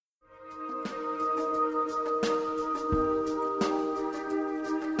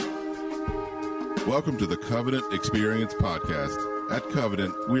Welcome to the Covenant Experience Podcast. At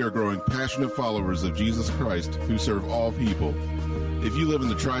Covenant, we are growing passionate followers of Jesus Christ who serve all people. If you live in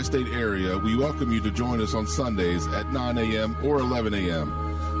the tri-state area, we welcome you to join us on Sundays at 9 a.m. or 11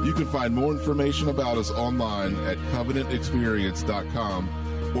 a.m. You can find more information about us online at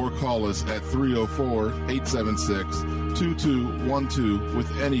covenantexperience.com or call us at 304-876-2212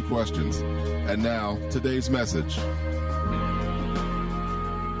 with any questions. And now, today's message.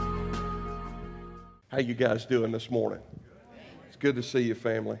 How you guys doing this morning? It's good to see you,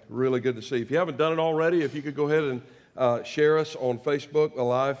 family. Really good to see you. If you haven't done it already, if you could go ahead and share us on Facebook, the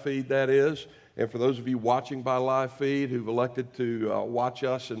live feed that is. And for those of you watching by live feed who've elected to watch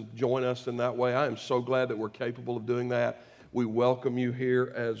us and join us in that way, I am so glad that we're capable of doing that. We welcome you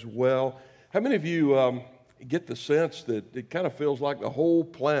here as well. How many of you get the sense that it kind of feels like the whole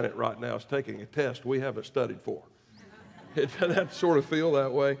planet right now is taking a test we haven't studied for? Doesn't that sort of feel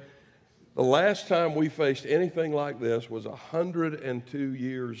that way? The last time we faced anything like this was 102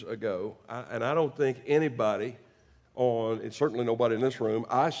 years ago, and I don't think anybody and certainly nobody in this room,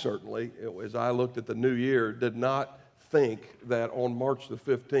 I certainly, as I looked at the new year, did not think that on March the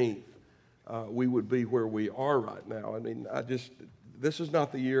 15th we would be where we are right now. I mean, this is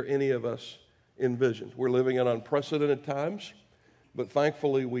not the year any of us envisioned. We're living in unprecedented times, but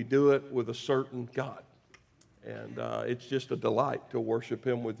thankfully we do it with a certain God. And it's just a delight to worship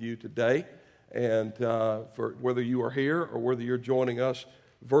Him with you today. And for whether you are here or whether you're joining us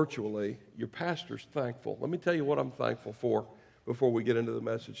virtually, your pastor's thankful. Let me tell you what I'm thankful for before we get into the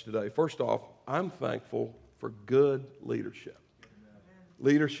message today. First off, I'm thankful for good leadership.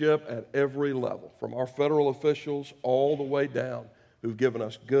 Leadership at every level, from our federal officials all the way down, who've given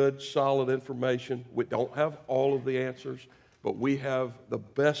us good, solid information. We don't have all of the answers, but we have the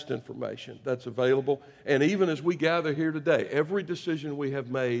best information that's available. And even as we gather here today, every decision we have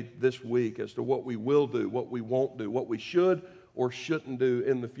made this week as to what we will do, what we won't do, what we should or shouldn't do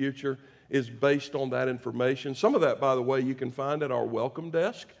in the future is based on that information. Some of that, by the way, you can find at our welcome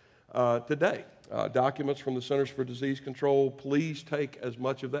desk today. Documents from the Centers for Disease Control. Please take as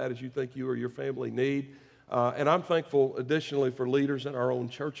much of that as you think you or your family need. And I'm thankful additionally for leaders in our own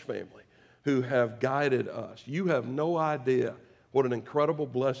church family who have guided us. You have no idea what an incredible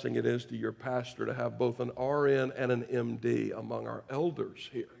blessing it is to your pastor to have both an RN and an MD among our elders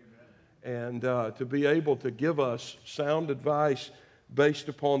here. And to be able to give us sound advice based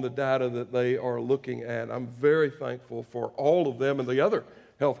upon the data that they are looking at. I'm very thankful for all of them and the other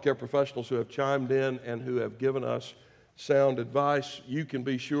healthcare professionals who have chimed in and who have given us sound advice. You can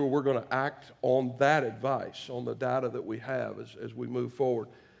be sure we're going to act on that advice, on the data that we have as we move forward.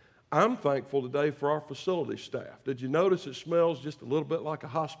 I'm thankful today for our facility staff. Did you notice it smells just a little bit like a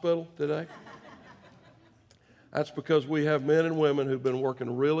hospital today? That's because we have men and women who've been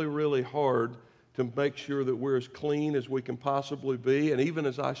working really, really hard to make sure that we're as clean as we can possibly be. And even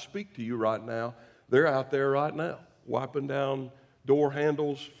as I speak to you right now, they're out there right now, wiping down door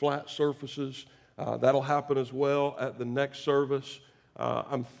handles, flat surfaces. That'll happen as well at the next service.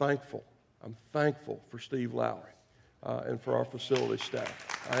 I'm thankful. I'm thankful for Steve Lowry. And for our facility staff.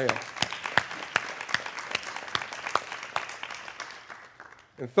 I am.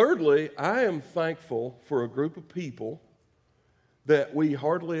 And thirdly, I am thankful for a group of people that we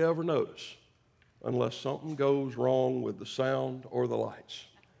hardly ever notice unless something goes wrong with the sound or the lights.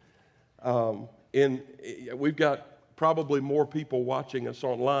 We've got probably more people watching us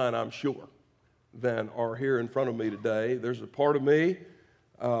online, I'm sure, than are here in front of me today. There's a part of me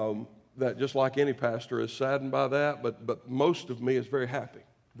that, just like any pastor, is saddened by that, but most of me is very happy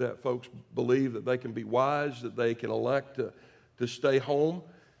that folks believe that they can be wise, that they can elect to stay home.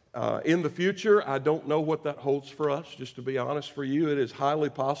 In the future, I don't know what that holds for us, just to be honest for you. It is highly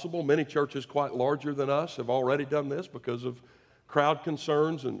possible. Many churches quite larger than us have already done this because of crowd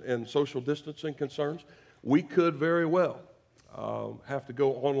concerns and social distancing concerns. We could very well have to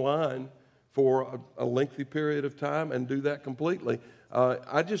go online for a lengthy period of time and do that completely.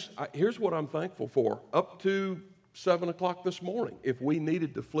 Here's what I'm thankful for. Up to 7 o'clock this morning, if we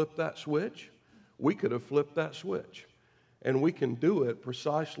needed to flip that switch, we could have flipped that switch. And we can do it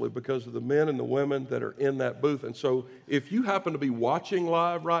precisely because of the men and the women that are in that booth. And so if you happen to be watching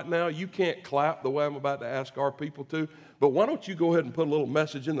live right now, you can't clap the way I'm about to ask our people to, but why don't you go ahead and put a little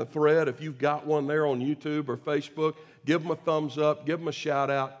message in the thread if you've got one there on YouTube or Facebook. Give them a thumbs up, give them a shout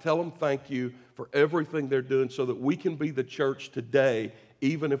out, tell them thank you for everything they're doing so that we can be the church today,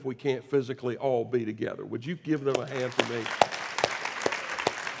 even if we can't physically all be together. Would you give them a hand for me?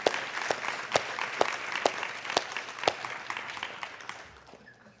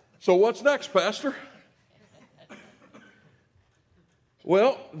 So what's next, Pastor?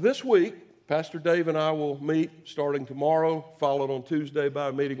 Well, this week, Pastor Dave and I will meet starting tomorrow, followed on Tuesday by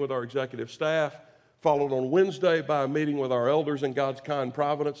a meeting with our executive staff, followed on Wednesday by a meeting with our elders in God's kind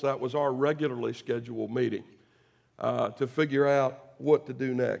providence. That was our regularly scheduled meeting to figure out what to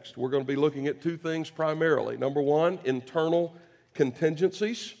do next. We're going to be looking at two things primarily. Number one, internal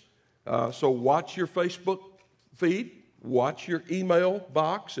contingencies. So watch your Facebook feed, watch your email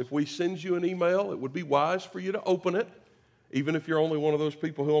box. If we send you an email, it would be wise for you to open it, even if you're only one of those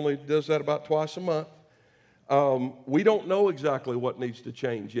people who only does that about twice a month. We don't know exactly what needs to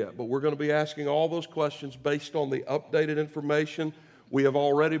change yet, but we're going to be asking all those questions based on the updated information. We have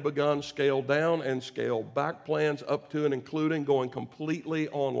already begun scale down and scale back plans up to and including going completely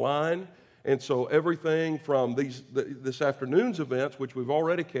online. And so everything from this afternoon's events, which we've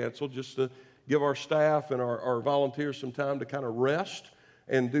already canceled, just to give our staff and our volunteers some time to kind of rest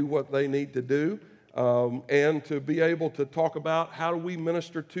and do what they need to do, and to be able to talk about how do we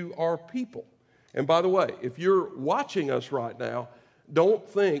minister to our people. And by the way, if you're watching us right now, don't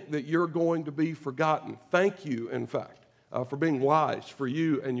think that you're going to be forgotten. Thank you, in fact, for being wise for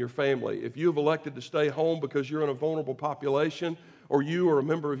you and your family. If you have elected to stay home because you're in a vulnerable population, or you or a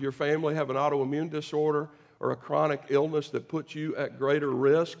member of your family have an autoimmune disorder or a chronic illness that puts you at greater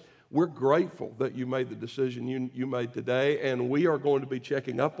risk, we're grateful that you made the decision you made today, and we are going to be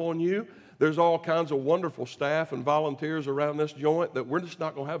checking up on you. There's all kinds of wonderful staff and volunteers around this joint that we're just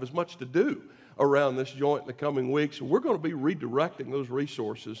not going to have as much to do around this joint in the coming weeks. We're going to be redirecting those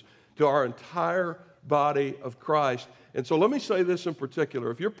resources to our entire body of Christ. And so let me say this in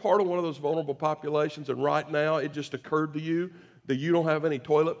particular. If you're part of one of those vulnerable populations and right now it just occurred to you that you don't have any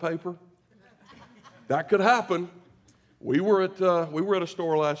toilet paper, that could happen. We were at a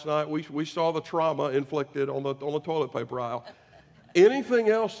store last night. We saw the trauma inflicted on the toilet paper aisle. Anything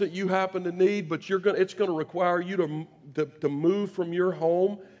else that you happen to need, but it's going to require you to move from your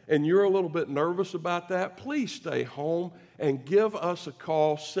home, and you're a little bit nervous about that, please stay home and give us a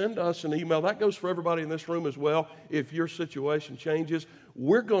call. Send us an email. That goes for everybody in this room as well. If your situation changes,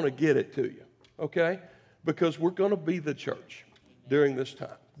 we're going to get it to you, okay? Because we're going to be the church during this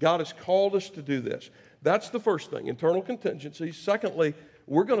time. God has called us to do this. That's the first thing, internal contingencies. Secondly,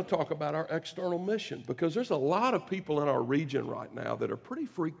 we're going to talk about our external mission, because there's a lot of people in our region right now that are pretty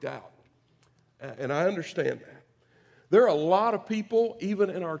freaked out, and I understand that. There are a lot of people, even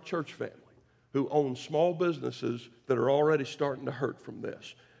in our church family, who own small businesses that are already starting to hurt from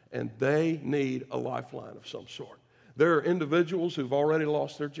this, and they need a lifeline of some sort. There are individuals who've already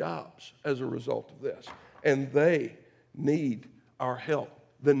lost their jobs as a result of this, and they need our help.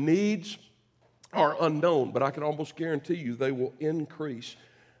 The needs are unknown, but I can almost guarantee you they will increase.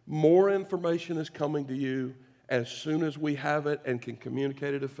 More information is coming to you as soon as we have it and can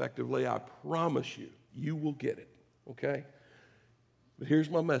communicate it effectively. I promise you, you will get it, okay? But here's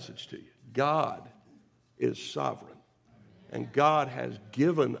my message to you. God is sovereign, and God has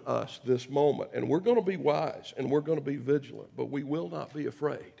given us this moment, and we're going to be wise, and we're going to be vigilant, but we will not be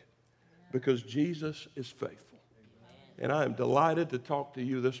afraid, because Jesus is faithful. And I am delighted to talk to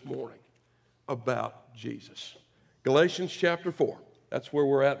you this morning about Jesus. Galatians chapter 4, that's where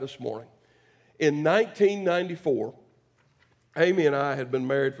we're at this morning. In 1994, Amy and I had been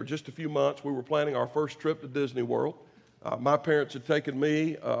married for just a few months. We were planning our first trip to Disney World. My parents had taken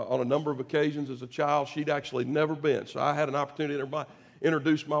me on a number of occasions as a child. She'd actually never been, so I had an opportunity to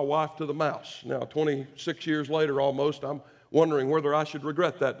introduce my wife to the mouse. Now, 26 years later almost, I'm wondering whether I should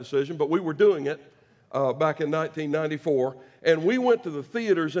regret that decision, but we were doing it back in 1994, and we went to the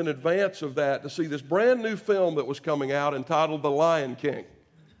theaters in advance of that to see this brand new film that was coming out entitled The Lion King.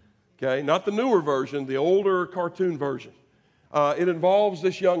 Okay, not the newer version, the older cartoon version. It involves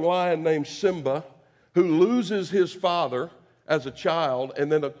this young lion named Simba who loses his father as a child,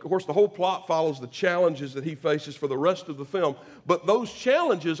 and then, of course, the whole plot follows the challenges that he faces for the rest of the film. But those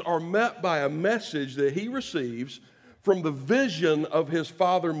challenges are met by a message that he receives from the vision of his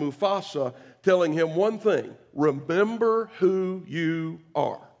father Mufasa, telling him one thing: remember who you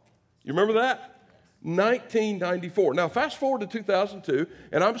are. You remember that? 1994. Now, fast forward to 2002,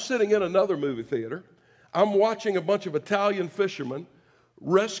 and I'm sitting in another movie theater. I'm watching a bunch of Italian fishermen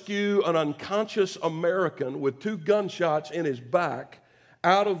rescue an unconscious American with 2 gunshots in his back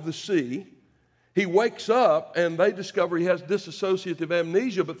out of the sea. He wakes up, and they discover he has dissociative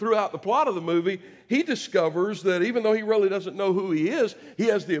amnesia, but throughout the plot of the movie, he discovers that even though he really doesn't know who he has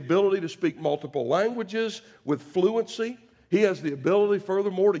the ability to speak multiple languages with fluency. He has the ability,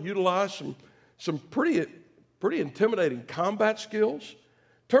 furthermore, to utilize some pretty intimidating combat skills.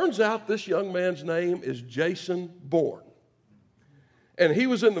 Turns out this young man's name is Jason Bourne. And he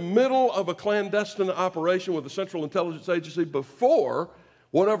was in the middle of a clandestine operation with the Central Intelligence Agency before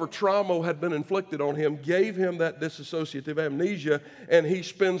Whatever trauma had been inflicted on him gave him that dissociative amnesia, and he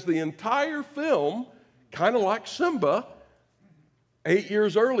spends the entire film, kind of like Simba, 8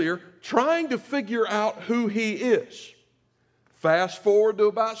 years earlier, trying to figure out who he is. Fast forward to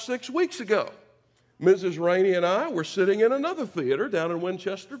about 6 weeks ago. Mrs. Rainey and I were sitting in another theater down in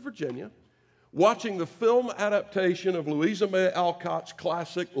Winchester, Virginia, watching the film adaptation of Louisa May Alcott's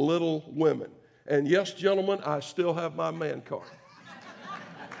classic Little Women. And yes, gentlemen, I still have my man card.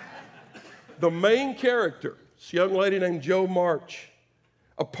 The main character, this young lady named Jo March,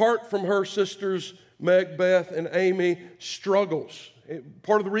 apart from her sisters Meg, Beth, and Amy, struggles.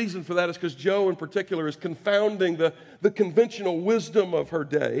 Part of the reason for that is because Jo in particular is confounding the conventional wisdom of her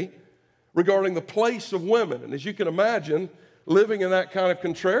day regarding the place of women. And as you can imagine, living in that kind of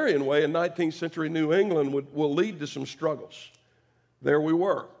contrarian way in 19th century New England will lead to some struggles. There we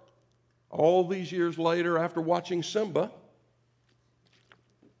were. All these years later, after watching Simba,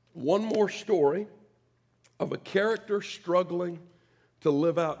 one more story of a character struggling to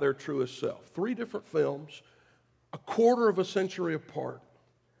live out their truest self. 3 different films, a quarter of a century apart,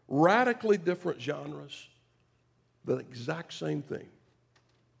 radically different genres, the exact same thing.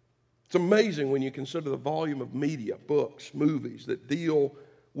 It's amazing when you consider the volume of media, books, movies that deal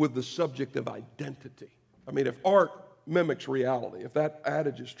with the subject of identity. I mean, if art mimics reality, if that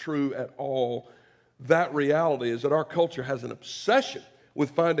adage is true at all, that reality is that our culture has an obsession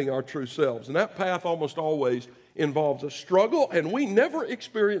with finding our true selves. And that path almost always involves a struggle, and we never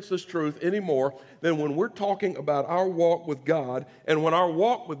experience this truth any more than when we're talking about our walk with God, and when our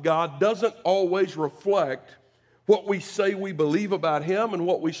walk with God doesn't always reflect what we say we believe about Him and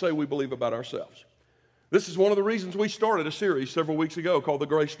what we say we believe about ourselves. This is one of the reasons we started a series several weeks ago called The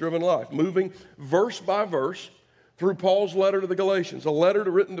Grace-Driven Life, moving verse by verse through Paul's letter to the Galatians, a letter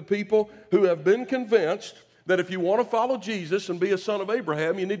written to people who have been convinced that if you want to follow Jesus and be a son of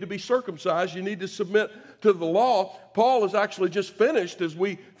Abraham, you need to be circumcised, you need to submit to the law. Paul has actually just finished, as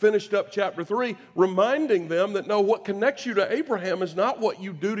we finished up chapter 3, reminding them that no, what connects you to Abraham is not what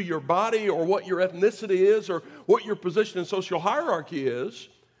you do to your body or what your ethnicity is or what your position in social hierarchy is.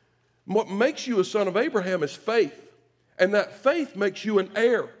 What makes you a son of Abraham is faith, and that faith makes you an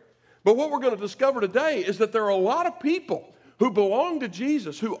heir. But what we're going to discover today is that there are a lot of people who belong to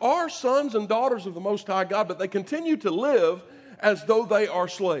Jesus, who are sons and daughters of the Most High God, but they continue to live as though they are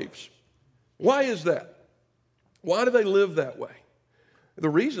slaves. Why is that? Why do they live that way? The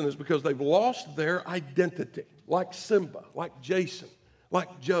reason is because they've lost their identity, like Simba, like Jason,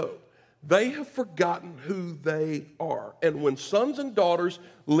 like Jo. They have forgotten who they are. And when sons and daughters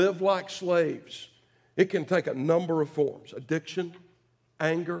live like slaves, it can take a number of forms: addiction,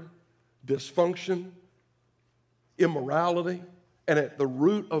 anger, dysfunction, immorality, and at the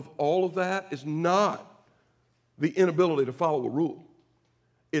root of all of that is not the inability to follow a rule.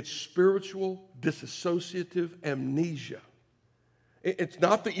 It's spiritual dissociative amnesia. It's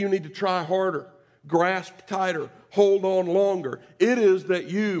not that you need to try harder, grasp tighter, hold on longer. It is that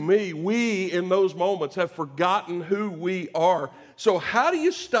you, me, we in those moments have forgotten who we are. So how do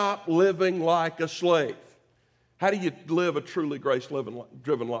you stop living like a slave? How do you live a truly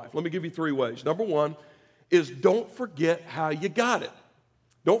grace-driven life? Let me give you 3 ways. Number 1 is don't forget how you got it.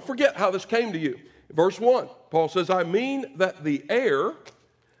 Don't forget how this came to you. Verse 1, Paul says, I mean that the heir,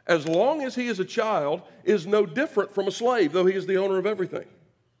 as long as he is a child, is no different from a slave, though he is the owner of everything.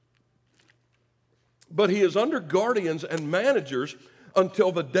 But he is under guardians and managers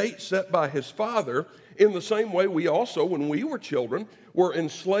until the date set by his father. In the same way, we also, when we were children, were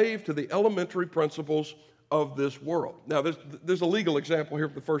enslaved to the elementary principles of this world. Now, there's a legal example here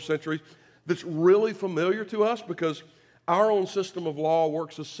from the first century that's really familiar to us because our own system of law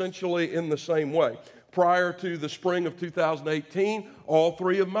works essentially in the same way. Prior to the spring of 2018, all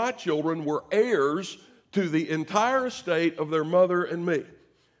 3 of my children were heirs to the entire estate of their mother and me,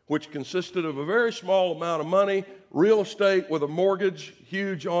 which consisted of a very small amount of money, real estate with a mortgage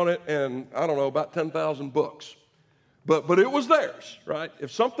huge on it, and I don't know, about 10,000 books. But it was theirs, right?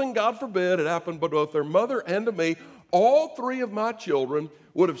 If something, God forbid, had happened to both their mother and to me, all 3 of my children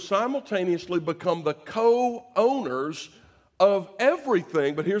would have simultaneously become the co-owners of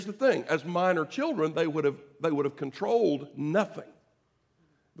everything. But here's the thing: as minor children, they would have controlled nothing.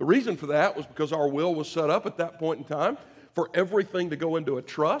 The reason for that was because our will was set up at that point in time for everything to go into a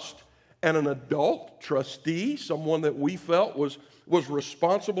trust, and an adult trustee, someone that we felt was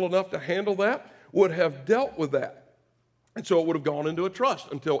responsible enough to handle that, would have dealt with that. And so it would have gone into a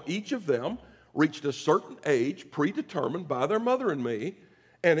trust until each of them reached a certain age predetermined by their mother and me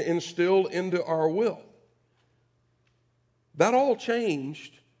and instilled into our will. That all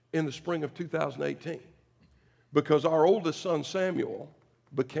changed in the spring of 2018 because our oldest son, Samuel,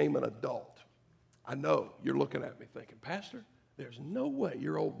 became an adult. I know you're looking at me thinking, Pastor, there's no way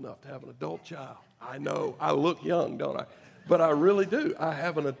you're old enough to have an adult child. I know. I look young, don't I? But I really do. I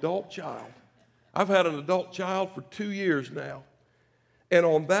have an adult child. I've had an adult child for 2 years now. And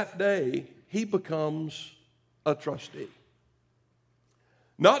on that day, he becomes a trustee.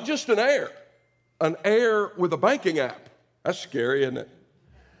 Not just an heir with a banking app. That's scary, isn't it?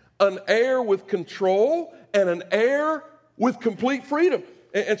 An heir with control and an heir with complete freedom.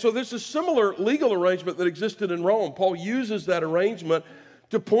 And so there's a similar legal arrangement that existed in Rome. Paul uses that arrangement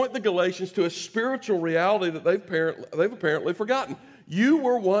to point the Galatians to a spiritual reality that they've apparently forgotten. You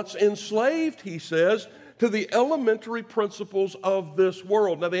were once enslaved, he says, to the elementary principles of this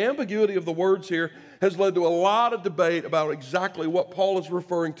world. Now, the ambiguity of the words here has led to a lot of debate about exactly what Paul is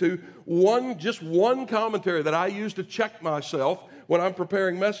referring to. Just one commentary that I use to check myself when I'm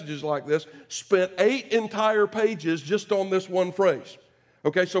preparing messages like this spent 8 entire pages just on this one phrase.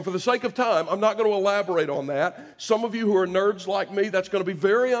 Okay, so for the sake of time, I'm not going to elaborate on that. Some of you who are nerds like me, that's going to be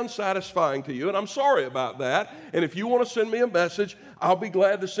very unsatisfying to you, and I'm sorry about that. And if you want to send me a message, I'll be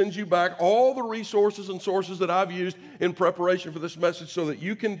glad to send you back all the resources and sources that I've used in preparation for this message so that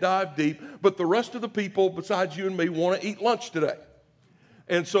you can dive deep. But the rest of the people besides you and me want to eat lunch today.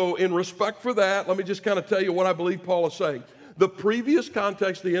 And so in respect for that, let me just kind of tell you what I believe Paul is saying. The previous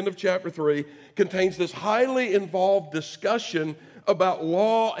context, the end of chapter 3, contains this highly involved discussion about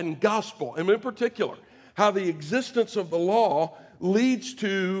law and gospel, and in particular, how the existence of the law leads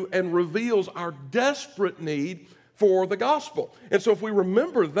to and reveals our desperate need for the gospel. And so if we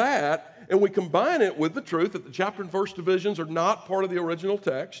remember that and we combine it with the truth that the chapter and verse divisions are not part of the original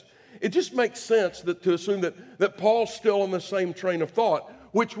text, it just makes sense to assume that Paul's still in the same train of thought,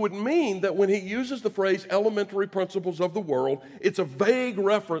 which would mean that when he uses the phrase elementary principles of the world, it's a vague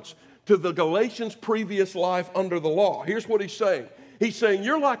reference to the Galatians' previous life under the law. Here's what he's saying. He's saying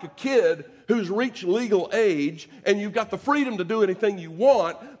you're like a kid who's reached legal age and you've got the freedom to do anything you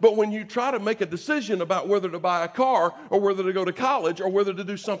want, but when you try to make a decision about whether to buy a car or whether to go to college or whether to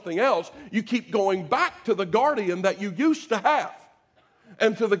do something else, you keep going back to the guardian that you used to have.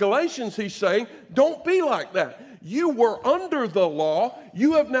 And to the Galatians, he's saying, don't be like that. You were under the law.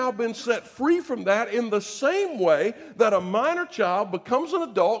 You have now been set free from that in the same way that a minor child becomes an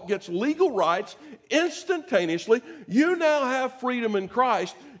adult, gets legal rights instantaneously. You now have freedom in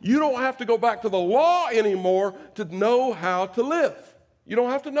Christ. You don't have to go back to the law anymore to know how to live. You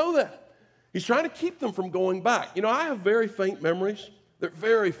don't have to know that. He's trying to keep them from going back. You know, I have very faint memories. They're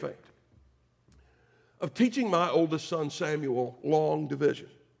very faint. Of teaching my oldest son, Samuel, long division.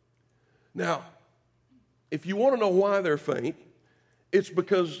 Now, if you want to know why they're faint, it's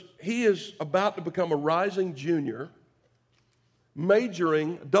because he is about to become a rising junior,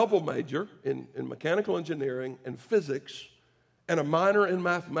 double major in mechanical engineering and physics, and a minor in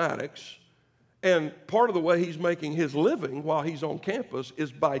mathematics. And part of the way he's making his living while he's on campus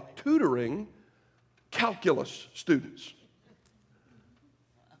is by tutoring calculus students.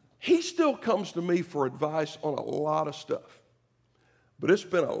 He still comes to me for advice on a lot of stuff. But it's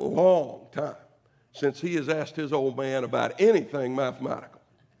been a long time since he has asked his old man about anything mathematical.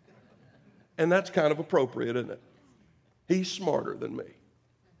 And that's kind of appropriate, isn't it? He's smarter than me,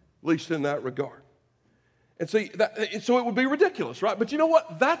 at least in that regard. And see, so it would be ridiculous, right? But you know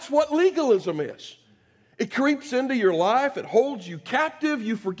what? That's what legalism is. It creeps into your life. It holds you captive.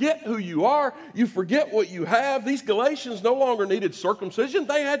 You forget who you are. You forget what you have. These Galatians no longer needed circumcision.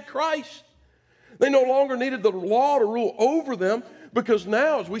 They had Christ. They no longer needed the law to rule over them because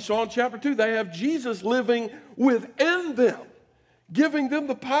now, as we saw in chapter 2, they have Jesus living within them, giving them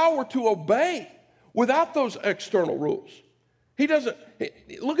the power to obey without those external rules.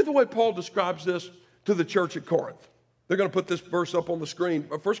 Look at the way Paul describes this to the church at Corinth. They're going to put this verse up on the screen.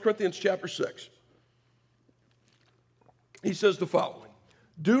 1 Corinthians chapter 6. He says the following,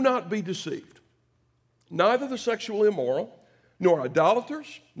 do not be deceived. Neither the sexually immoral, nor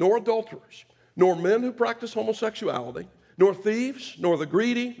idolaters, nor adulterers, nor men who practice homosexuality, nor thieves, nor the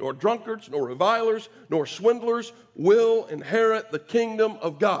greedy, nor drunkards, nor revilers, nor swindlers will inherit the kingdom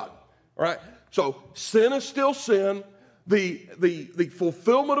of God. All right? So sin is still sin. The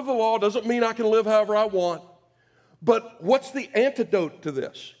fulfillment of the law doesn't mean I can live however I want. But what's the antidote to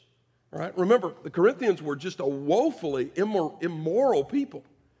this? All right? Remember, the Corinthians were just a woefully immoral people.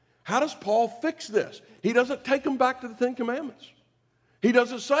 How does Paul fix this? He doesn't take them back to the Ten Commandments. He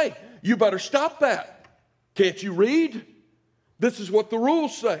doesn't say, you better stop that. Can't you read? This is what the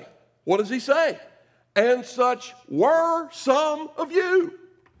rules say. What does he say? And such were some of you.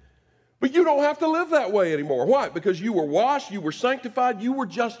 But you don't have to live that way anymore. Why? Because you were washed, you were sanctified, you were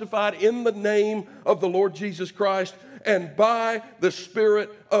justified in the name of the Lord Jesus Christ, and by the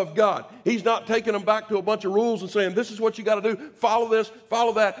Spirit of God. He's not taking them back to a bunch of rules and saying, this is what you got to do, follow this,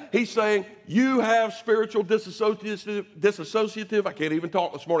 follow that. He's saying, you have spiritual disassociative, I can't even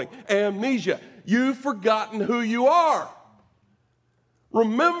talk this morning, amnesia. You've forgotten who you are.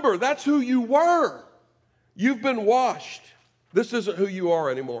 Remember, that's who you were. You've been washed. This isn't who you are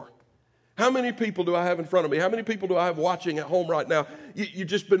anymore. How many people do I have in front of me? How many people do I have watching at home right now? You've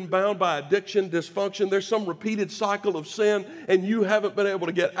just been bound by addiction, dysfunction. There's some repeated cycle of sin, and you haven't been able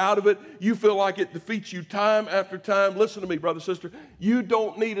to get out of it. You feel like it defeats you time after time. Listen to me, brother, sister. You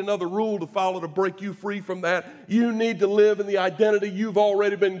don't need another rule to follow to break you free from that. You need to live in the identity you've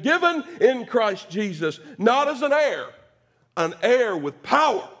already been given in Christ Jesus, not as an heir with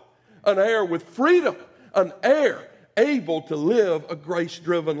power, an heir with freedom, an heir able to live a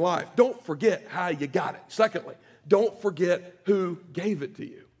grace-driven life. Don't forget how you got it. Secondly, don't forget who gave it to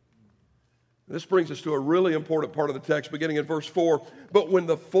you. This brings us to a really important part of the text, beginning in verse 4. But when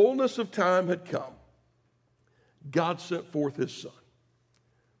the fullness of time had come, God sent forth his Son,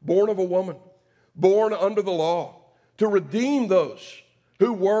 born of a woman, born under the law, to redeem those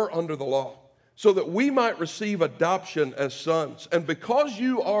who were under the law, so that we might receive adoption as sons. And because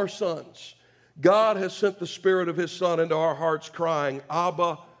you are sons, God has sent the Spirit of his Son into our hearts, crying,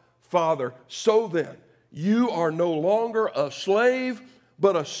 Abba, Father. So then, you are no longer a slave,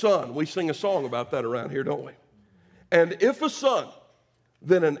 but a son. We sing a song about that around here, don't we? And if a son,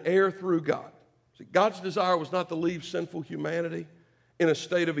 then an heir through God. See, God's desire was not to leave sinful humanity in a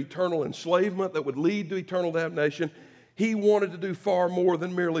state of eternal enslavement that would lead to eternal damnation. He wanted to do far more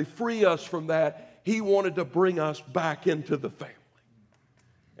than merely free us from that. He wanted to bring us back into the family.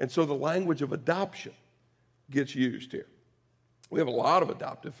 And so the language of adoption gets used here. We have a lot of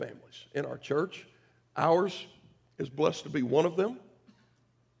adoptive families in our church. Ours is blessed to be one of them.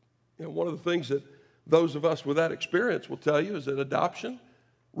 You know, one of the things that those of us with that experience will tell you is that adoption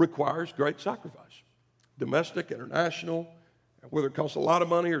requires great sacrifice. Domestic, international, whether it costs a lot of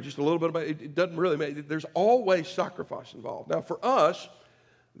money or just a little bit of money, it doesn't really matter. There's always sacrifice involved. Now for us,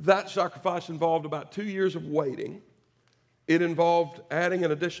 that sacrifice involved about 2 years of waiting. It involved adding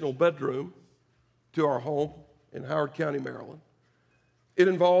an additional bedroom to our home in Howard County, Maryland. It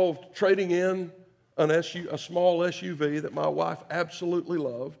involved trading in a small SUV that my wife absolutely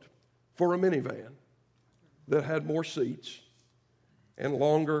loved for a minivan that had more seats and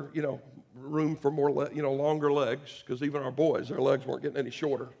longer, room for more, longer legs, because even our boys, their legs weren't getting any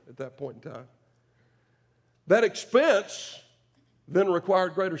shorter at that point in time. That expense then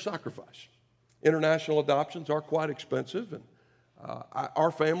required greater sacrifice. International adoptions are quite expensive, and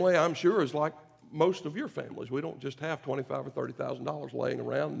our family, I'm sure, is like most of your families. We don't just have $25,000 or $30,000 laying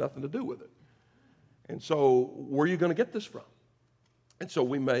around, nothing to do with it. And so, where are you going to get this from? And so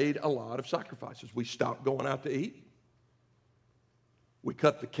we made a lot of sacrifices. We stopped going out to eat. We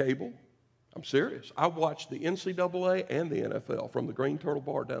cut the cable. I'm serious. I watched the NCAA and the NFL from the Green Turtle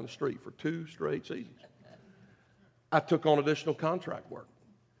Bar down the street for 2 straight seasons. I took on additional contract work.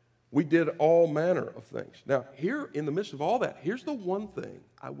 We did all manner of things. Now, here in the midst of all that, here's the one thing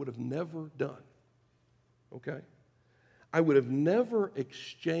I would have never done, okay? I would have never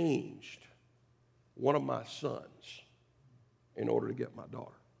exchanged one of my sons in order to get my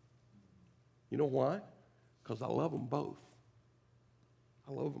daughter. You know why? Because I love them both.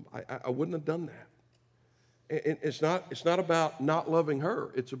 I love them. I wouldn't have done that. And it's not about not loving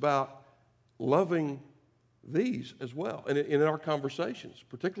her. It's about loving these as well. And in our conversations,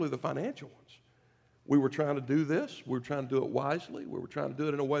 particularly the financial ones, we were trying to do this. We were trying to do it wisely. We were trying to do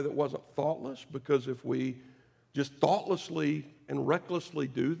it in a way that wasn't thoughtless, because if we just thoughtlessly and recklessly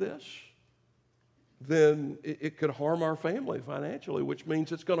do this, then it could harm our family financially, which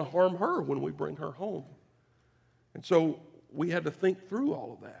means it's going to harm her when we bring her home. And so we had to think through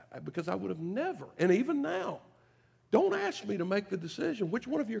all of that, because I would have never, and even now, don't ask me to make the decision. Which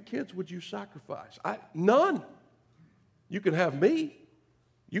one of your kids would you sacrifice? None. You can have me.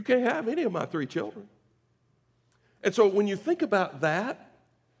 You can't have any of my 3 children. And so when you think about that,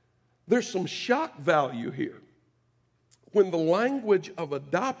 there's some shock value here when the language of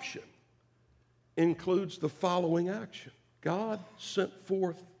adoption includes the following action. God sent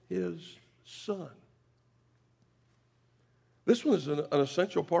forth his Son. This one is an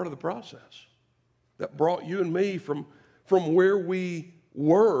essential part of the process that brought you and me from where we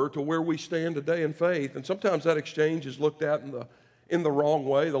were to where we stand today in faith. And sometimes that exchange is looked at in the wrong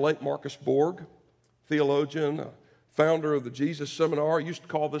way. The late Marcus Borg, theologian, founder of the Jesus Seminar, used to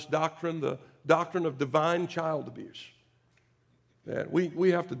call this doctrine the doctrine of divine child abuse. That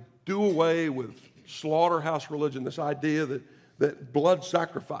we have to do away with slaughterhouse religion, this idea that blood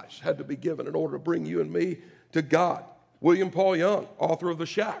sacrifice had to be given in order to bring you and me to God. William Paul Young, author of The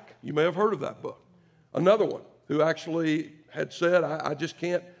Shack. You may have heard of that book. Another one who actually had said, I just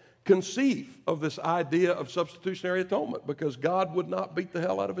can't conceive of this idea of substitutionary atonement because God would not beat the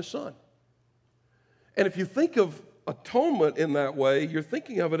hell out of his son. And if you think of atonement in that way, you're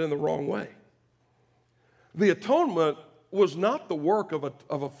thinking of it in the wrong way. The atonement was not the work of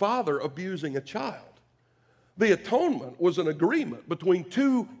a father abusing a child. The atonement was an agreement between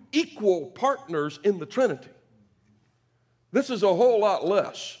two equal partners in the Trinity. This is a whole lot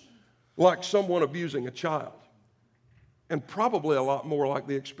less like someone abusing a child, and probably a lot more like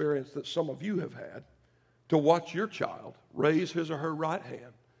the experience that some of you have had to watch your child raise his or her right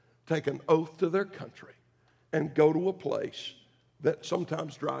hand, take an oath to their country, and go to a place that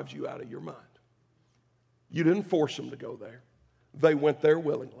sometimes drives you out of your mind. You didn't force them to go there. They went there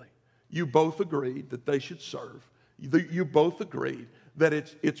willingly. You both agreed that they should serve. You both agreed that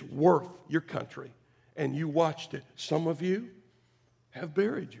it's worth your country, and you watched it. Some of you have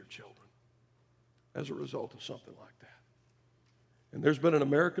buried your children as a result of something like that. And there's been an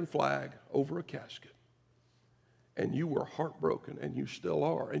American flag over a casket, and you were heartbroken, and you still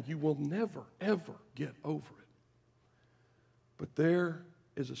are, and you will never, ever get over it. But there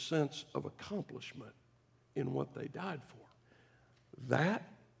is a sense of accomplishment in what they died for. That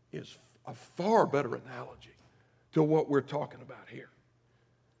is a far better analogy to what we're talking about here.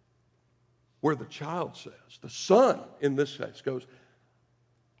 Where the child says, the son in this case goes,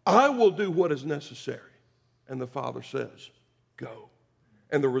 I will do what is necessary. And the father says, go.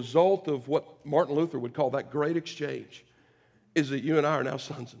 And the result of what Martin Luther would call that great exchange is that you and I are now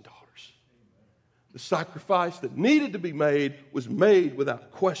sons and daughters. The sacrifice that needed to be made was made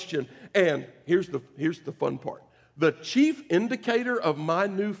without question. And here's the fun part. The chief indicator of my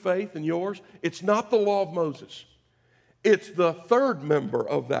new faith and yours, it's not the law of Moses. It's the third member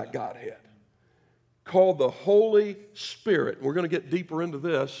of that Godhead called the Holy Spirit. We're going to get deeper into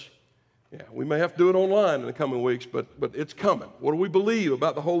this. Yeah, we may have to do it online in the coming weeks, but it's coming. What do we believe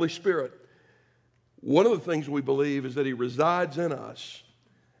about the Holy Spirit? One of the things we believe is that he resides in us,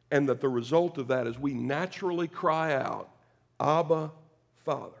 and that the result of that is we naturally cry out, Abba,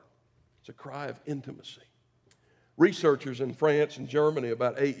 Father. It's a cry of intimacy. Researchers in France and Germany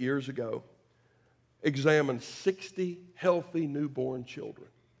about 8 years ago examined 60 healthy newborn children,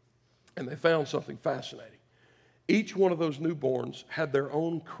 and they found something fascinating. Each one of those newborns had their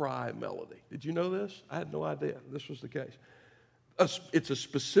own cry melody. Did you know this? I had no idea this was the case. It's a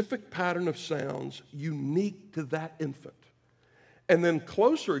specific pattern of sounds unique to that infant. And then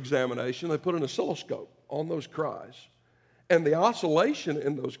closer examination, they put an oscilloscope on those cries, and the oscillation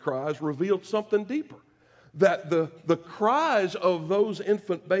in those cries revealed something deeper, that the cries of those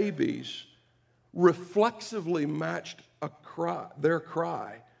infant babies reflexively matched their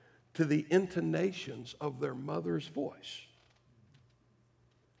cry to the intonations of their mother's voice.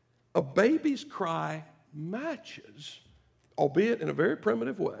 A baby's cry matches, albeit in a very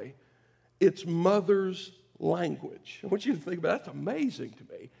primitive way, its mother's language. I want you to think about it. That's amazing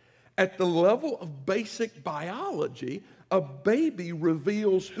to me. At the level of basic biology, a baby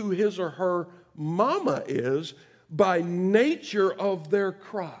reveals who his or her mama is by nature of their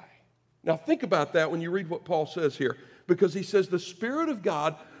cry. Now think about that when you read what Paul says here, because he says the Spirit of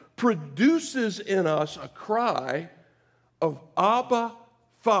God produces in us a cry of Abba,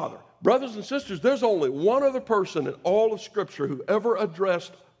 Father. Brothers and sisters, there's only one other person in all of Scripture who ever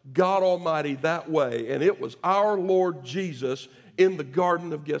addressed God Almighty that way, and it was our Lord Jesus in the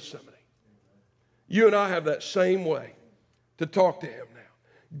Garden of Gethsemane. You and I have that same way to talk to him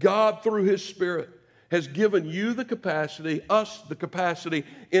now. God, through his Spirit, has given you the capacity, us the capacity,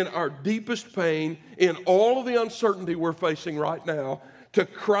 in our deepest pain, in all of the uncertainty we're facing right now, to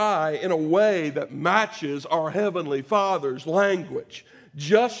cry in a way that matches our Heavenly Father's language.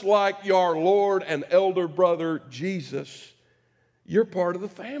 Just like your Lord and elder brother Jesus, you're part of the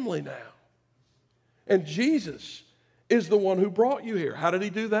family now. And Jesus is the one who brought you here. How did he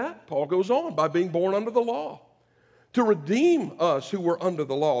do that? Paul goes on, by being born under the law, to redeem us who were under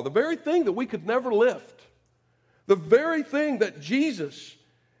the law. The very thing that we could never lift. The very thing that Jesus,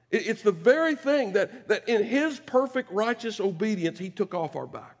 it's the very thing that in his perfect righteous obedience, he took off our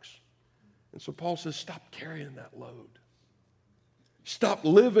backs. And so Paul says, stop carrying that load. Stop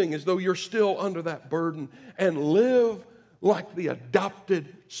living as though you're still under that burden, and live like the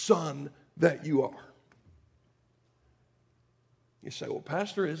adopted son that you are. You say, well,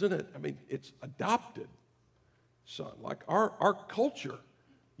 Pastor, isn't it? I mean, it's adopted son. Like our culture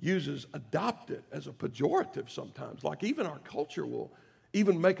uses adopted as a pejorative sometimes. Like even our culture will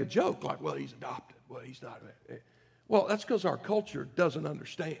even make a joke like, well, he's adopted. Well, he's not. Well, that's because our culture doesn't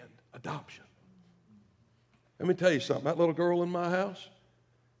understand adoption. Let me tell you something. That little girl in my house,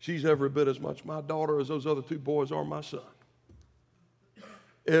 she's every bit as much my daughter as those other two boys are my son.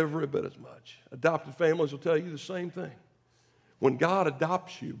 Every bit as much. Adopted families will tell you the same thing. When God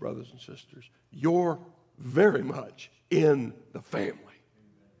adopts you, brothers and sisters, you're very much in the family.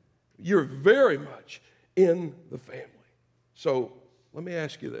 You're very much in the family. So let me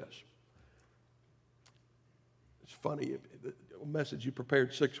ask you this. It's funny, a message you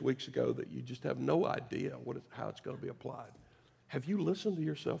prepared 6 weeks ago that you just have no idea how it's going to be applied. Have you listened to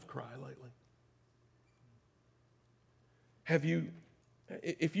yourself cry lately?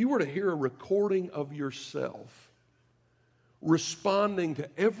 If you were to hear a recording of yourself responding to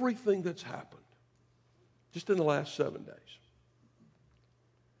everything that's happened just in the last 7 days,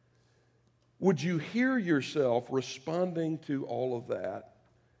 would you hear yourself responding to all of that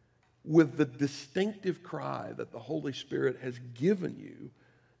with the distinctive cry that the Holy Spirit has given you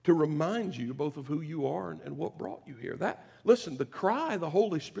to remind you both of who you are and what brought you here? Listen, the cry the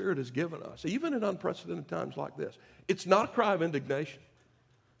Holy Spirit has given us, even in unprecedented times like this, it's not a cry of indignation.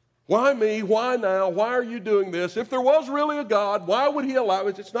 Why me? Why now? Why are you doing this? If there was really a God, why would he allow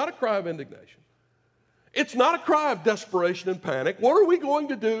it? It's not a cry of indignation. It's not a cry of desperation and panic. What are we going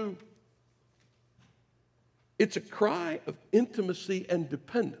to do? It's a cry of intimacy and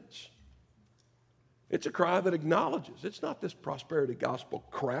dependence. It's a cry that acknowledges. It's not this prosperity gospel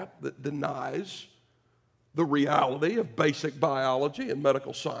crap that denies the reality of basic biology and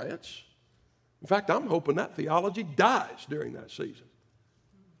medical science. In fact, I'm hoping that theology dies during that season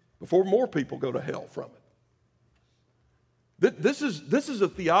before more people go to hell from it. This is a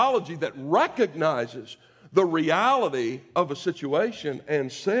theology that recognizes the reality of a situation and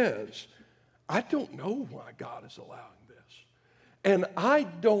says, I don't know why God is allowing this. And I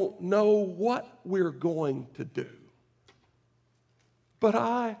don't know what we're going to do. But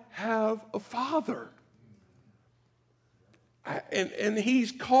I have a Father. And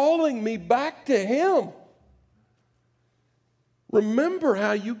he's calling me back to him. Remember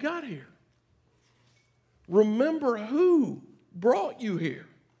how you got here. Remember who brought you here.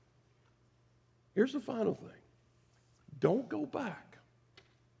 Here's the final thing. Don't go back.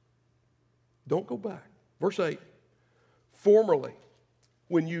 Don't go back. Verse 8. Formerly,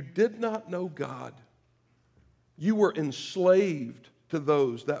 when you did not know God, you were enslaved to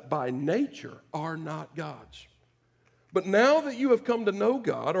those that by nature are not God's. But now that you have come to know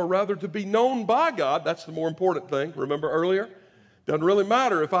God, or rather to be known by God, that's the more important thing. Remember earlier? Doesn't really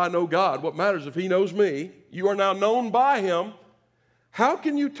matter if I know God. What matters if he knows me. You are now known by him. How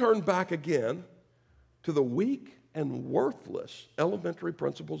can you turn back again to the weak and worthless elementary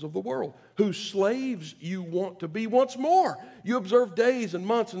principles of the world, whose slaves you want to be once more? You observe days and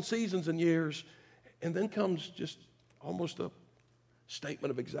months and seasons and years, and then comes just almost a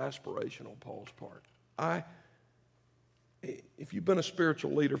statement of exasperation on Paul's part. If you've been a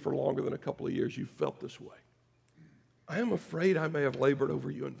spiritual leader for longer than a couple of years, you've felt this way. I am afraid I may have labored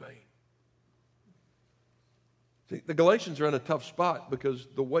over you in vain. See, the Galatians are in a tough spot because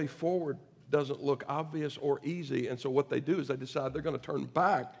the way forward doesn't look obvious or easy, and so what they do is they decide they're going to turn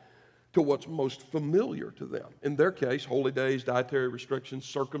back to what's most familiar to them. In their case, holy days, dietary restrictions,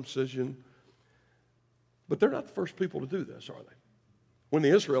 circumcision. But they're not the first people to do this, are they? When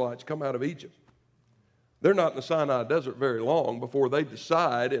the Israelites come out of Egypt, they're not in the Sinai desert very long before they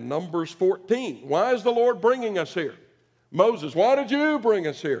decide in Numbers 14, why is the Lord bringing us here? Moses, why did you bring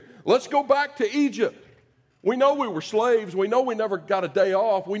us here? Let's go back to Egypt. We know we were slaves. We know we never got a day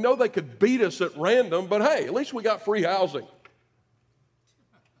off. We know they could beat us at random, but hey, at least we got free housing.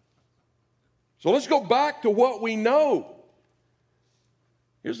 So let's go back to what we know.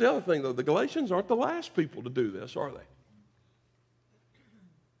 Here's the other thing, though. The Galatians aren't the last people to do this, are they?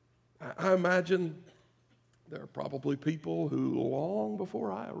 I imagine there are probably people who, long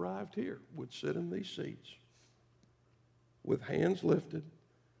before I arrived here, would sit in these seats with hands lifted,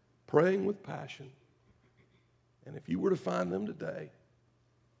 praying with passion. And if you were to find them today,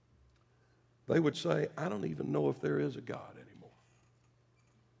 they would say, I don't even know if there is a God anymore.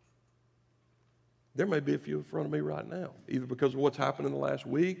 There may be a few in front of me right now, either because of what's happened in the last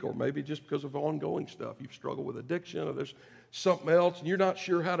week or maybe just because of ongoing stuff. You've struggled with addiction or there's something else and you're not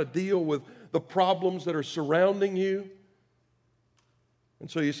sure how to deal with the problems that are surrounding you. And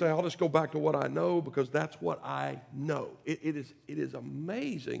so you say, I'll just go back to what I know because that's what I know. It is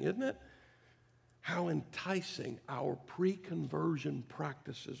amazing, isn't it? How enticing our pre-conversion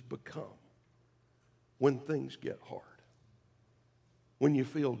practices become when things get hard, when you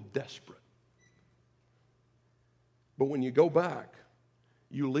feel desperate. But when you go back,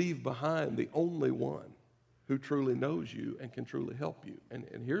 you leave behind the only one who truly knows you and can truly help you.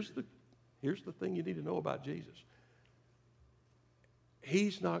 And here's Here's the thing you need to know about Jesus.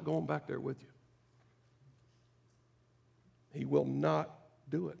 He's not going back there with you. He will not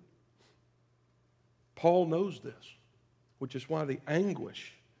do it. Paul knows this, which is why the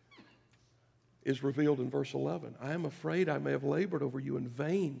anguish is revealed in verse 11. I am afraid I may have labored over you in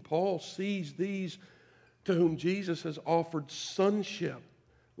vain. Paul sees these to whom Jesus has offered sonship,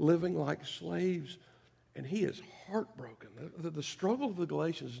 living like slaves, and he is heartbroken. The struggle of the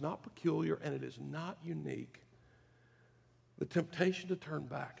Galatians is not peculiar, and it is not unique. The temptation to turn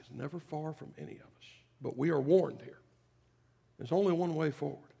back is never far from any of us, but we are warned here. There's only one way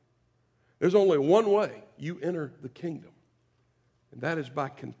forward. There's only one way you enter the kingdom, and that is by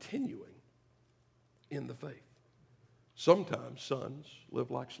continuing in the faith. Sometimes sons live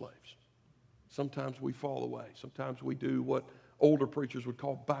like slaves. Sometimes we fall away. Sometimes we do what older preachers would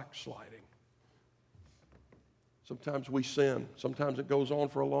call backsliding. Sometimes we sin. Sometimes it goes on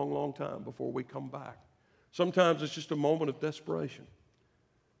for a long, long time before we come back. Sometimes it's just a moment of desperation,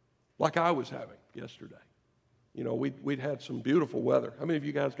 like I was having yesterday. You know, we'd had some beautiful weather. How many of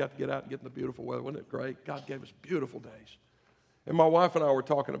you guys got to get out and get in the beautiful weather? Wasn't it great? God gave us beautiful days. And my wife and I were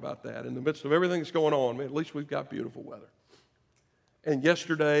talking about that. In the midst of everything that's going on, man, at least we've got beautiful weather. And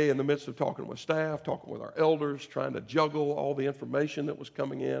yesterday, in the midst of talking with staff, talking with our elders, trying to juggle all the information that was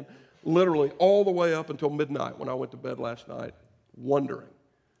coming in, literally all the way up until midnight when I went to bed last night, wondering,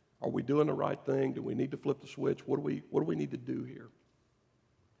 are we doing the right thing? Do we need to flip the switch? What do we need to do here?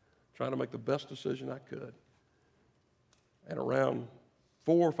 Trying to make the best decision I could. And around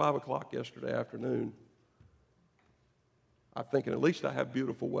 4 or 5 o'clock yesterday afternoon, I'm thinking, at least I have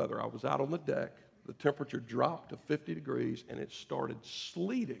beautiful weather. I was out on the deck. The temperature dropped to 50 degrees, and it started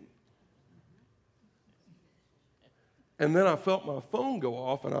sleeting. And then I felt my phone go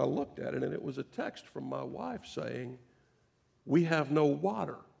off, and I looked at it, and it was a text from my wife saying, we have no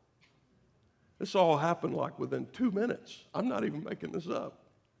water. This all happened like within 2 minutes. I'm not even making this up.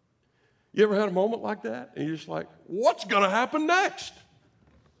 You ever had a moment like that? And you're just like, what's going to happen next?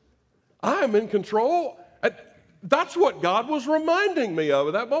 I am in control. That's what God was reminding me of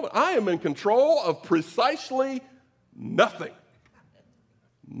at that moment. I am in control of precisely nothing.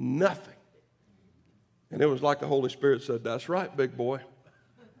 Nothing. And it was like the Holy Spirit said, that's right, big boy.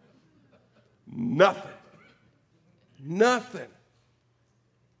 Nothing. Nothing.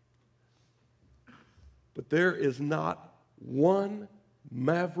 But there is not one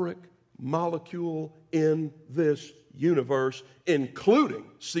maverick molecule in this universe, including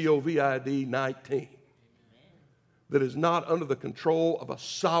COVID-19, that is not under the control of a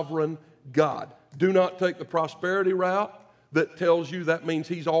sovereign God. Do not take the prosperity route that tells you that means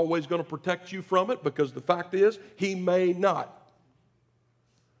he's always going to protect you from it, because the fact is, he may not.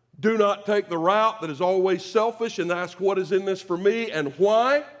 Do not take the route that is always selfish and ask what is in this for me and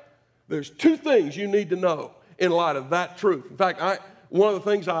why. There's 2 things you need to know in light of that truth. In fact, one of the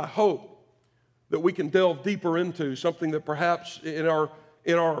things I hope that we can delve deeper into, something that perhaps in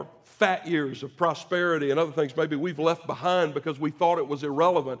our fat years of prosperity and other things maybe we've left behind because we thought it was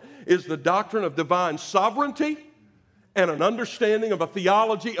irrelevant, is the doctrine of divine sovereignty and an understanding of a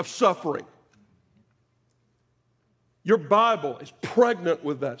theology of suffering. Your Bible is pregnant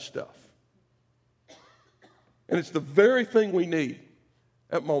with that stuff. And it's the very thing we need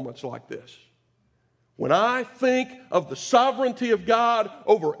at moments like this. When I think of the sovereignty of God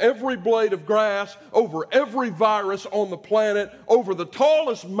over every blade of grass, over every virus on the planet, over the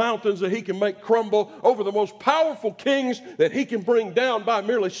tallest mountains that he can make crumble, over the most powerful kings that he can bring down by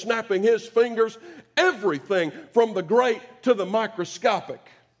merely snapping his fingers, everything from the great to the microscopic,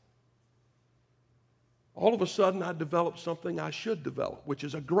 all of a sudden I develop something I should develop, which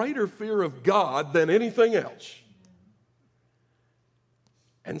is a greater fear of God than anything else.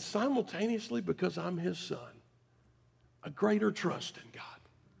 And simultaneously, because I'm his son, a greater trust in God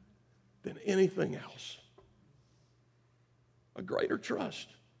than anything else. A greater trust.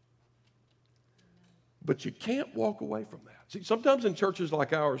 But you can't walk away from that. See, sometimes in churches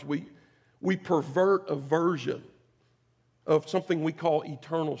like ours, we pervert a version of something we call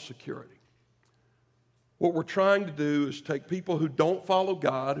eternal security. What we're trying to do is take people who don't follow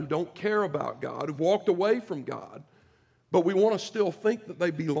God, who don't care about God, who've walked away from God, but we want to still think that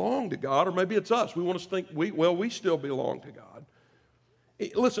they belong to God, or maybe it's us. We want to think, we still belong to God.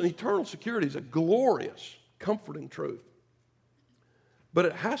 Listen, eternal security is a glorious, comforting truth. But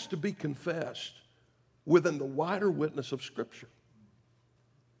it has to be confessed within the wider witness of Scripture.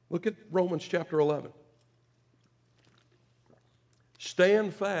 Look at Romans chapter 11.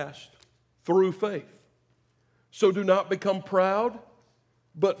 Stand fast through faith. So do not become proud,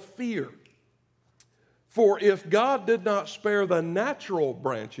 but fear. For if God did not spare the natural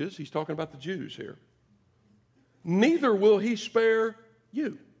branches, he's talking about the Jews here, neither will he spare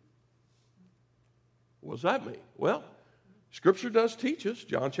you. What does that mean? Well, Scripture does teach us,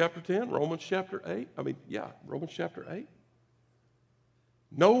 John chapter 10, Romans chapter 8. Romans chapter 8.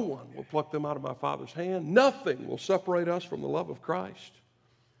 No one will pluck them out of my Father's hand. Nothing will separate us from the love of Christ.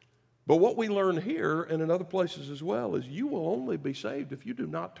 But what we learn here and in other places as well is you will only be saved if you do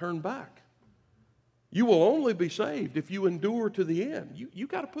not turn back. You will only be saved if you endure to the end. You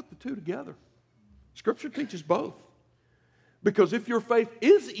got to put the two together. Scripture teaches both. Because if your faith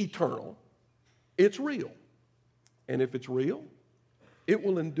is eternal, it's real. And if it's real, it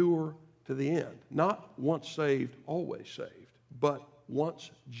will endure to the end. Not once saved, always saved, but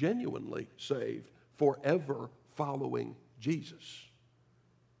once genuinely saved, forever following Jesus.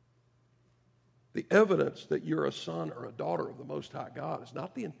 The evidence that you're a son or a daughter of the Most High God is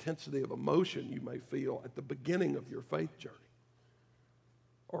not the intensity of emotion you may feel at the beginning of your faith journey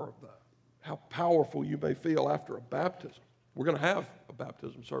or how powerful you may feel after a baptism. We're going to have a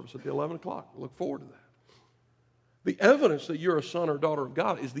baptism service at the 11 o'clock. Look forward to that. The evidence that you're a son or daughter of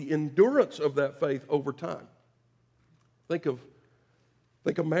God is the endurance of that faith over time. Think of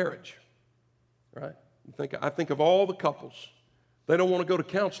marriage, right? I think of all the couples. They don't want to go to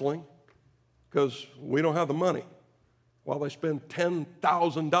counseling because we don't have the money, while they spend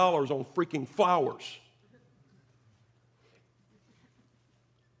 $10,000 on freaking flowers.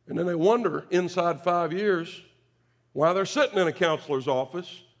 And then they wonder inside 5 years why they're sitting in a counselor's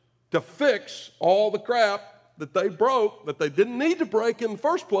office to fix all the crap that they broke, that they didn't need to break in the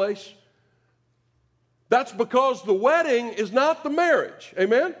first place. That's because the wedding is not the marriage.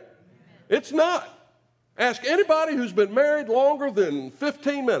 Amen? It's not. Ask anybody who's been married longer than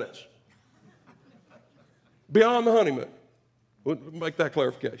 15 minutes. Beyond the honeymoon. We'll make that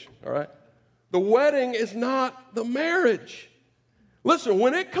clarification, all right? The wedding is not the marriage. Listen,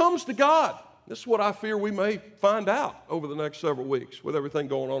 when it comes to God, this is what I fear we may find out over the next several weeks with everything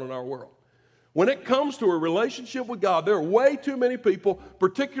going on in our world. When it comes to a relationship with God, there are way too many people,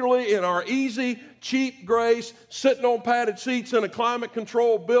 particularly in our easy, cheap grace, sitting on padded seats in a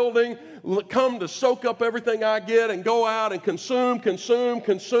climate-controlled building, come to soak up everything I get and go out and consume,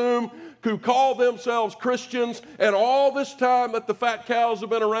 who call themselves Christians, and all this time that the fat cows have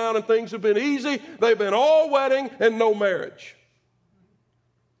been around and things have been easy, they've been all wedding and no marriage.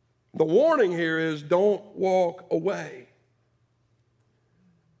 The warning here is don't walk away.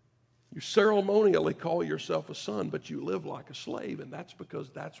 You ceremonially call yourself a son, but you live like a slave, and that's because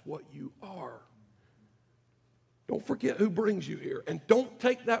that's what you are. Don't forget who brings you here, and don't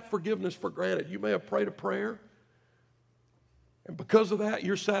take that forgiveness for granted. You may have prayed a prayer, and because of that,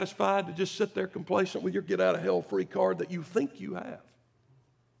 you're satisfied to just sit there complacent with your get-out-of-hell-free card that you think you have.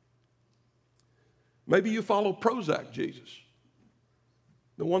 Maybe you follow Prozac Jesus,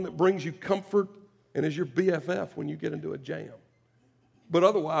 the one that brings you comfort and is your BFF when you get into a jam. But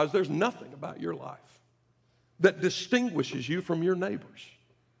otherwise, there's nothing about your life that distinguishes you from your neighbors.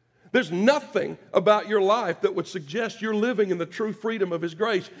 There's nothing about your life that would suggest you're living in the true freedom of His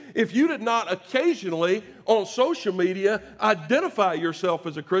grace. If you did not occasionally on social media identify yourself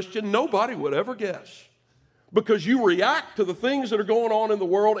as a Christian, nobody would ever guess. Because you react to the things that are going on in the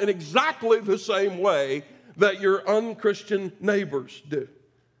world in exactly the same way that your unchristian neighbors do.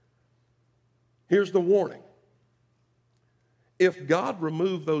 Here's the warning. If God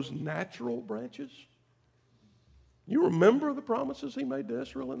removed those natural branches, you remember the promises He made to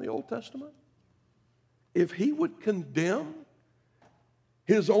Israel in the Old Testament? If He would condemn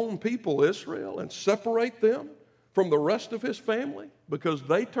His own people, Israel, and separate them from the rest of His family because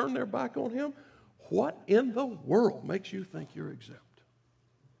they turned their back on Him, what in the world makes you think you're exempt?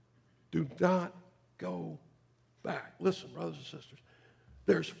 Do not go back. Listen, brothers and sisters,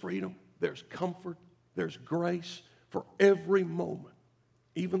 there's freedom, there's comfort, there's grace for every moment,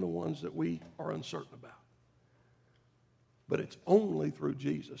 even the ones that we are uncertain about. But it's only through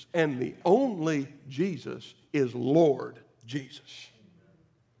Jesus. And the only Jesus is Lord Jesus.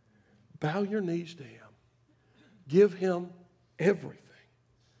 Bow your knees to Him. Give Him everything.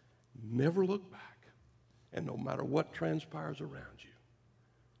 Never look back. And no matter what transpires around you,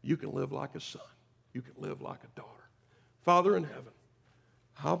 you can live like a son. You can live like a daughter. Father in heaven,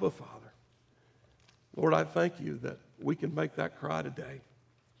 Abba, Father, Lord, I thank You that we can make that cry today.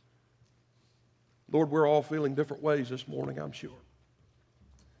 Lord, we're all feeling different ways this morning, I'm sure.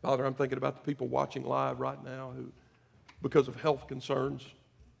 Father, I'm thinking about the people watching live right now who, because of health concerns,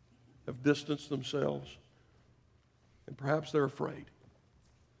 have distanced themselves, and perhaps they're afraid.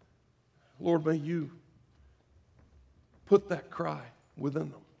 Lord, may You put that cry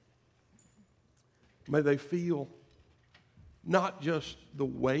within them. May they feel not just the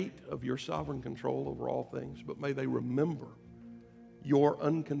weight of your sovereign control over all things, but may they remember your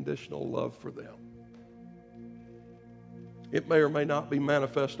unconditional love for them. It may or may not be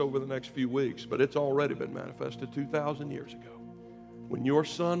manifest over the next few weeks, but it's already been manifested 2,000 years ago when your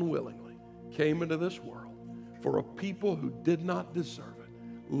Son willingly came into this world for a people who did not deserve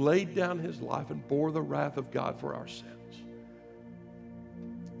it, laid down his life and bore the wrath of God for our sins.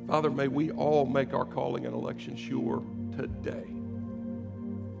 Father, may we all make our calling and election sure today.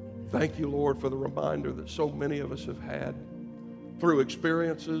 Thank you, Lord, for the reminder that so many of us have had through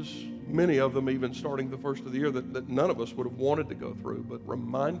experiences, many of them even starting the first of the year, that none of us would have wanted to go through. But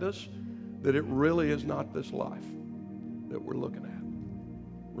remind us that it really is not this life that we're looking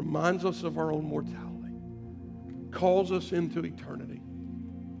at. Reminds us of our own mortality, calls us into eternity,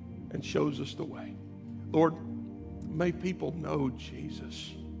 and shows us the way. Lord, may people know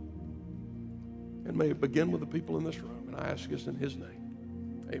Jesus. And may it begin with the people in this room. And I ask this in his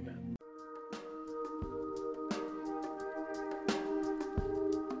name. Amen.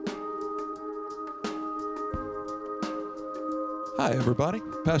 Hi, everybody.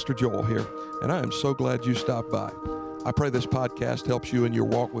 Pastor Joel here, and I am so glad you stopped by. I pray this podcast helps you in your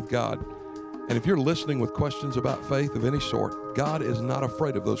walk with God. And if you're listening with questions about faith of any sort, God is not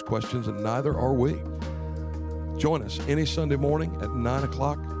afraid of those questions, and neither are we. Join us any Sunday morning at 9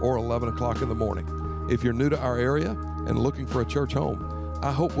 o'clock or 11 o'clock in the morning. If you're new to our area and looking for a church home,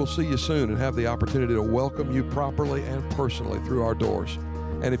 I hope we'll see you soon and have the opportunity to welcome you properly and personally through our doors.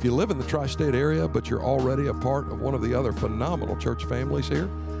 And if you live in the tri-state area, but you're already a part of one of the other phenomenal church families here,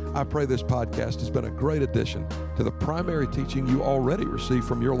 I pray this podcast has been a great addition to the primary teaching you already receive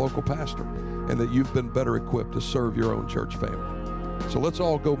from your local pastor, and that you've been better equipped to serve your own church family. So let's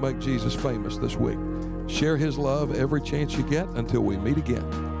all go make Jesus famous this week. Share his love every chance you get until we meet again,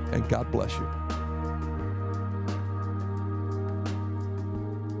 and God bless you.